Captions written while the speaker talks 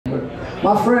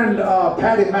My friend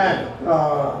Patty Mack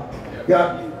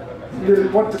got,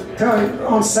 what to tell you,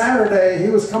 on Saturday he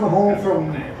was coming home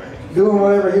from doing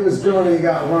whatever he was doing and he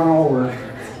got run over.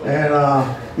 And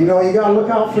you know, you gotta look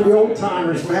out for the old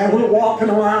timers, man. We're walking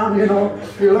around, you know,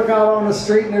 you look out on the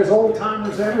street and there's old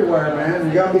timers everywhere, man.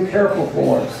 You gotta be careful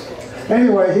for us.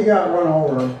 Anyway, he got run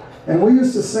over. And we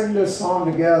used to sing this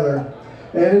song together.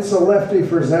 And it's a Lefty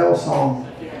Frizzell song.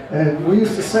 And we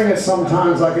used to sing it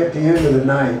sometimes like at the end of the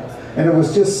night. And it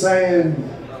was just saying,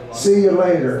 see you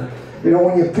later. You know,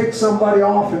 when you pick somebody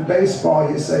off in baseball,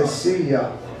 you say, see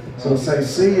ya. So say,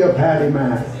 see ya, Patty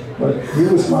Mack. But he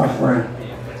was my friend.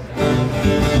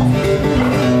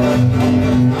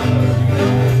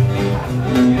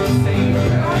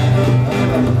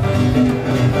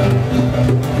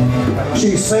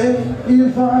 She said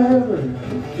if I ever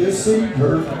deceived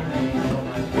her,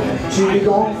 she'd be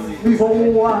gone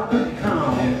before I could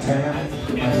count 10.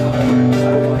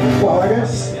 Well, I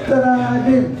guess that I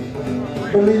didn't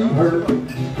believe her,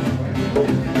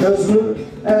 'cause look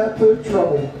at the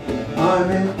trouble I'm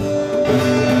in.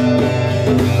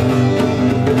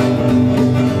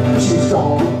 She's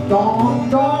gone, gone,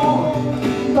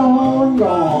 gone, gone,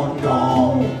 gone,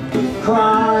 gone.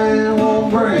 Crying won't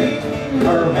bring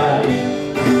her back.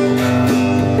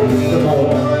 The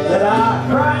more that I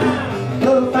cry,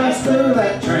 the faster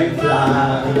that train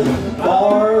flies,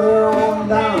 farther on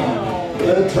down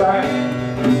the track.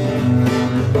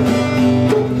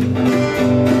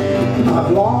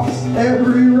 I've lost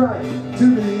every right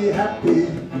to be happy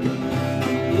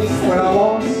when I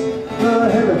lost the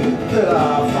heaven that I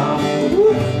found.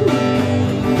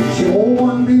 She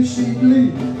warned me she'd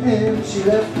leave and she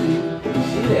left me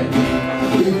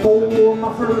before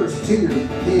my first tear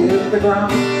hit the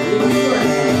ground.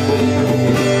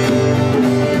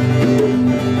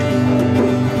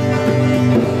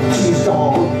 She's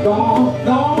gone, gone,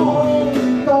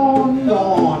 gone, gone,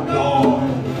 gone, gone.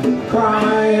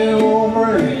 Crying won't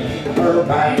bring her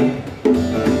back.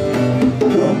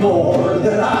 The more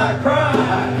that I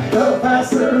cry, the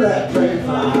faster that train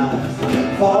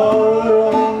flies, farther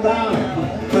on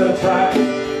down the track.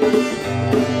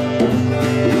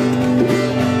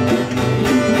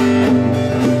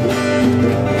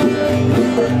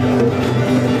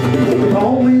 If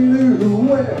only knew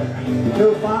where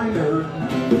to find her,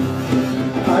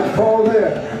 I'd crawl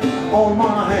there on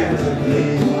my hands and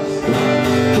knees.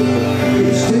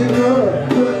 Each tick of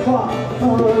the clock a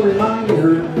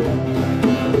reminder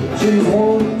she's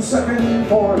 1 second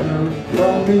farther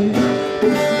from me.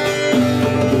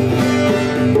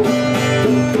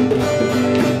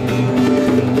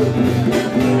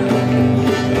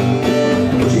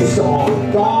 She's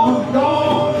gone, gone,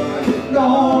 gone,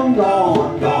 gone,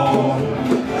 gone, gone.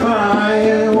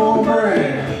 Crying won't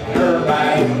bring her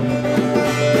back.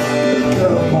 The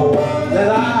more that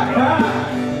I cry,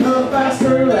 the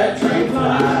faster that train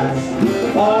flies,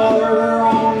 farther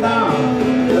on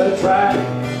down the track.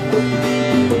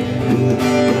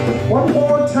 One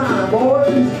more time,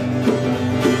 boys,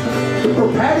 for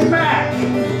Patty Mack.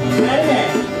 Patty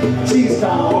Mack. She's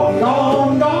gone,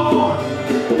 gone, gone,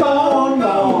 gone,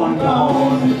 gone,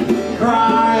 gone.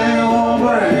 Crying won't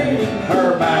bring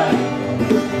her back.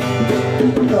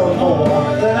 The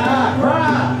more that I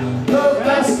cry, the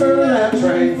faster that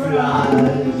train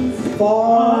flies,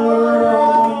 farther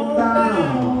on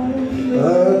down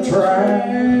the track.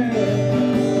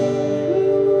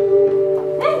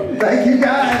 Thank you,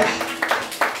 guys.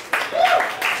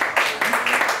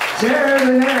 Jared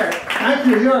and Eric, thank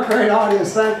you. You're a great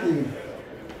audience. Thank you.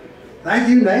 Thank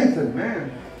you, Nathan,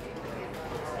 man.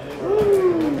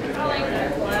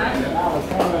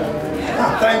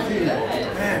 Oh, thank you.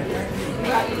 Man,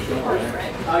 thank you.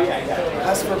 Oh, yeah, yeah.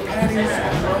 That's for Patty.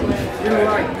 You're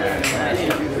right.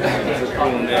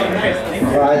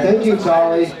 All right, thank you,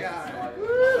 Charlie.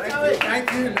 Thank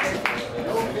you.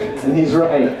 And he's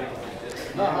right.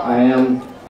 I am